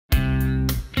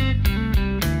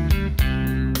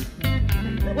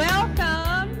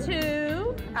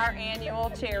our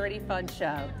annual charity fun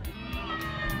show.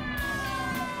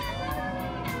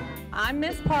 I'm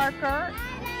Miss Parker.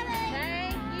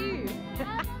 Thank you.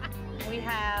 We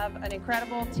have an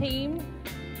incredible team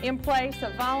in place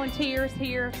of volunteers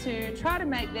here to try to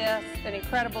make this an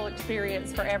incredible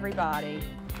experience for everybody.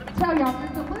 Let me tell y'all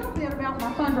just a little bit about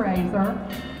my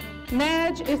fundraiser.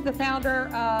 Madge is the founder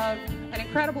of an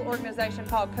incredible organization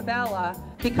called Cabela.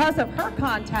 Because of her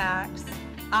contacts,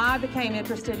 I became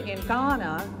interested in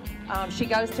Ghana. She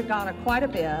goes to Ghana quite a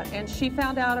bit, and she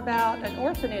found out about an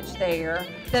orphanage there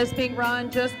that's being run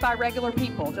just by regular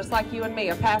people, just like you and me,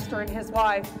 a pastor and his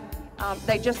wife.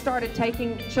 They just started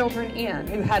taking children in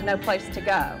who had no place to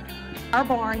go. Our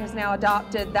barn has now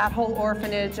adopted that whole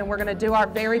orphanage, and we're going to do our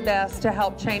very best to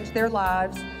help change their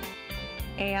lives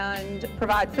and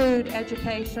provide food,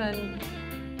 education.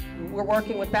 We're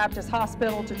working with Baptist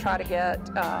Hospital to try to get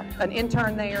an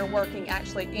intern there working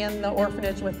actually in the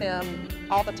orphanage with them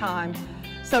all the time.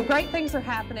 So great things are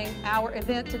happening. Our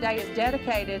event today is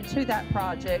dedicated to that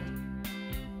project.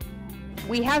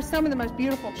 We have some of the most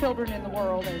beautiful children in the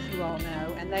world, as you all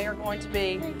know, and they are going to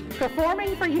be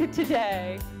performing for you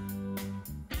today.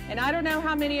 And I don't know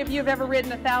how many of you have ever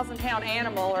ridden a 1,000-pound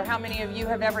animal, or how many of you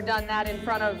have ever done that in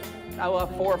front of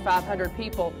 400 or 500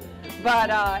 people, but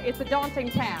it's a daunting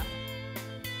task.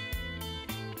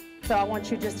 So I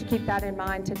want you just to keep that in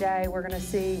mind today. We're going to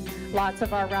see lots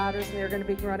of our riders, and they're going to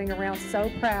be running around so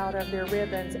proud of their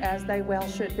ribbons, as they well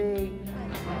should be.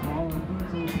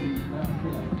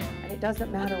 And it doesn't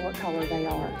matter what color they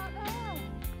are.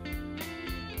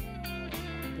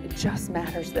 It just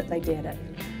matters that they did it.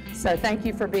 So thank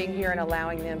you for being here and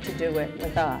allowing them to do it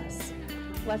with us.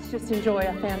 Let's just enjoy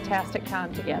a fantastic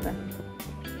time together.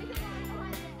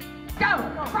 Go!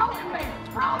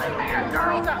 Rolling bears,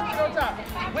 girls! Go top.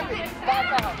 Whip it.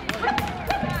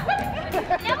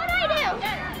 Now what do I do?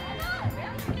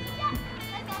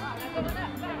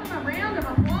 A round of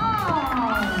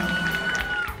applause!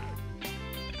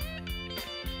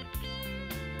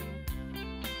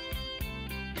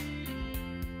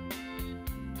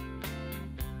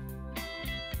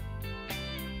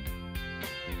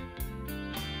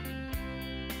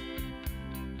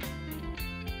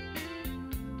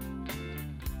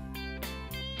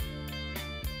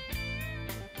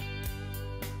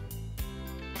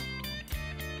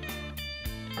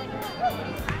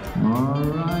 All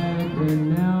right,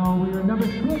 and now we are number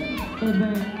 6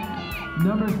 event.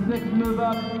 Number 6, move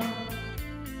up.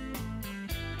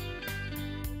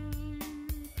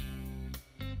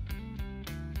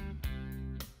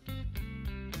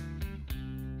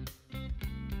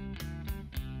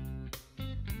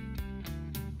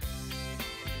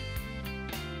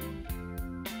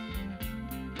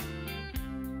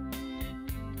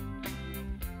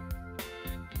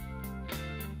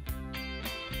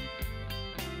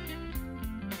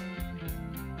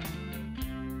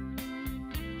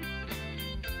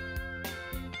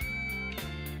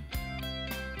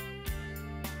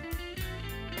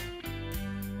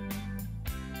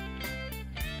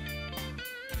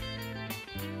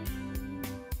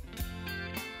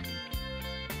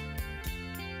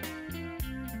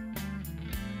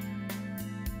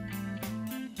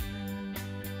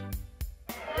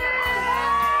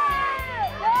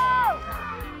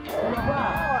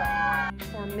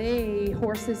 For me,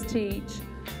 horses teach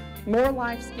more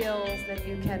life skills than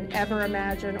you can ever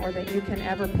imagine or that you can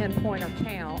ever pinpoint or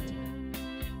count.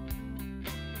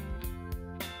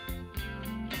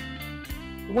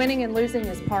 Winning and losing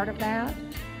is part of that.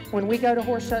 When we go to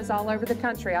horse shows all over the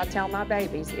country, I tell my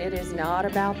babies, it is not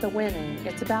about the winning,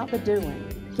 it's about the doing.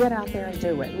 Get out there and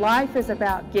do it. Life is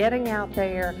about getting out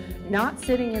there, not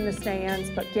sitting in the stands,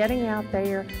 but getting out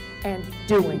there and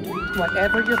doing it.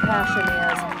 Whatever your passion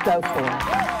is, go for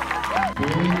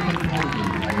it.